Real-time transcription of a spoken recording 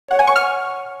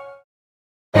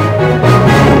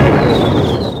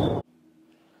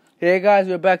Hey guys,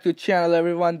 we're back to the channel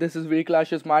everyone. This is Veer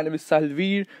Clashes. My name is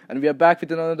Veer and we are back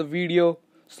with another video.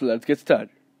 So let's get started.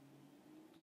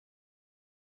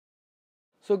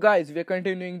 So guys, we are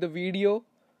continuing the video.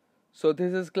 So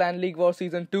this is Clan League War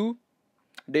Season 2,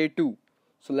 Day 2.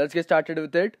 So let's get started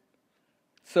with it.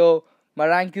 So my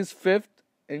rank is 5th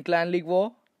in Clan League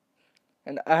War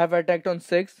and I have attacked on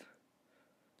 6th.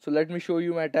 So let me show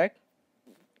you my attack.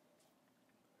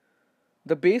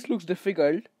 The base looks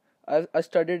difficult. I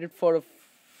studied it for a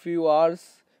few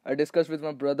hours. I discussed with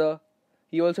my brother.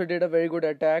 He also did a very good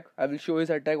attack. I will show his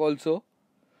attack also.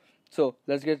 So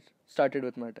let's get started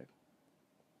with my attack.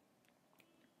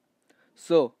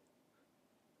 So,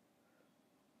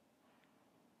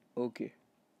 okay.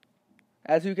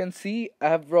 As you can see, I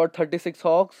have brought 36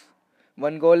 hawks,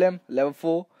 1 golem, level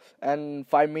 4, and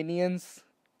 5 minions,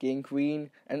 king, queen,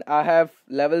 and I have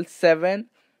level 7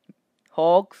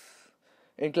 hawks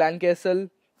in clan castle,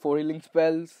 4 healing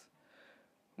spells,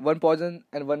 1 poison,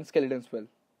 and 1 skeleton spell.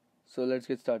 So let's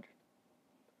get started.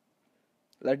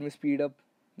 Let me speed up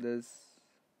this.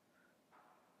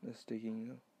 This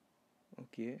taking.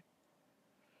 Okay.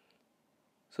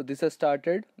 So this has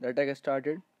started. The attack has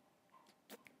started.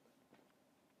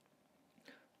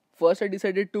 First, I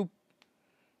decided to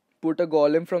put a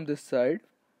golem from this side,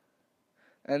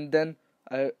 and then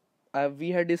we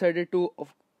had decided to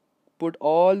put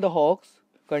all the hawks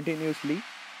continuously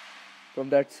from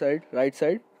that side, right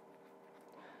side,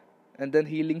 and then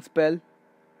healing spell.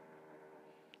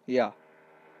 Yeah,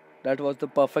 that was the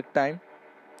perfect time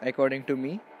according to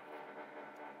me.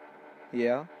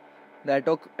 Yeah,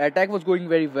 the attack was going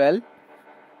very well.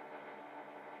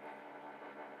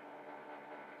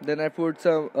 Then I put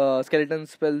some skeleton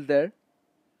spell there.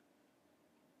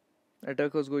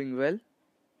 Attack was going well,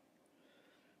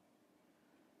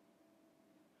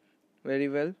 very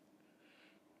well.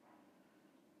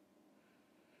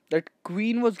 That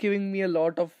queen was giving me a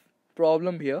lot of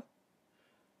problem here.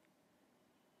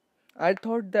 I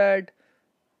thought that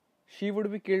she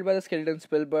would be killed by the skeleton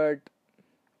spell,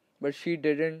 but she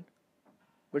didn't.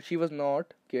 But she was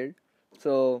not killed.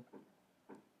 So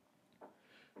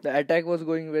the attack was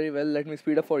going very well. Let me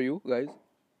speed up for you guys.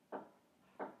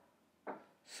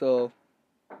 So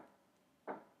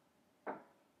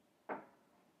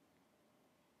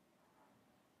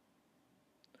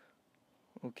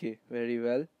okay, very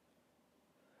well.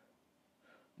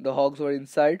 The hogs were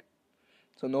inside,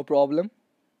 so no problem.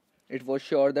 It was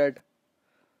sure that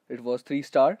it was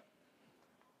 3-star.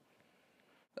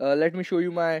 Let me show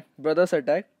you my brother's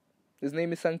attack. His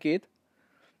name is Sanket.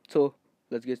 So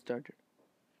let's get started.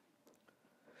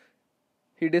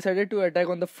 He decided to attack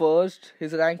on the first.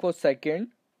 His rank was 2nd.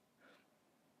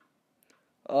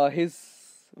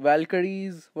 His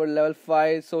Valkyries were level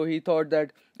 5, so he thought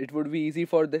that it would be easy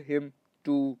for him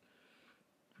to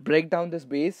break down this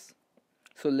base.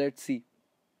 So let's see.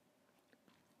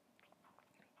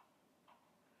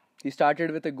 He started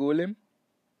with a golem.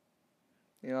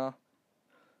 Yeah,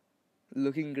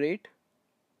 looking great.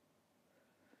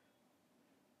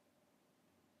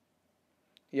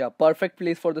 Yeah, perfect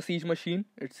place for the siege machine,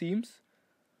 it seems.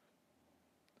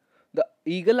 The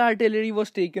eagle artillery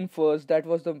was taken first. That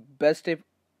was the best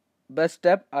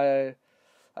step I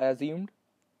assumed.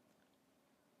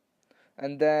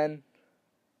 And then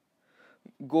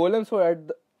golems were at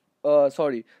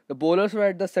the bowlers were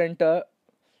at the center.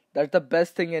 That's the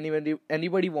best thing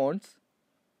anybody wants.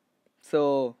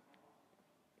 So,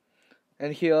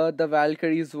 and here the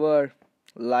Valkyries were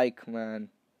like, man,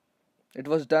 it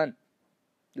was done.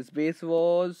 This base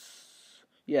was,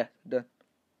 yeah, done.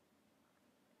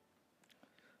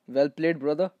 Well played,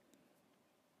 brother.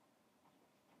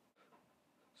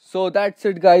 So that's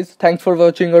it, guys. Thanks for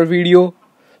watching our video.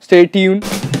 Stay tuned.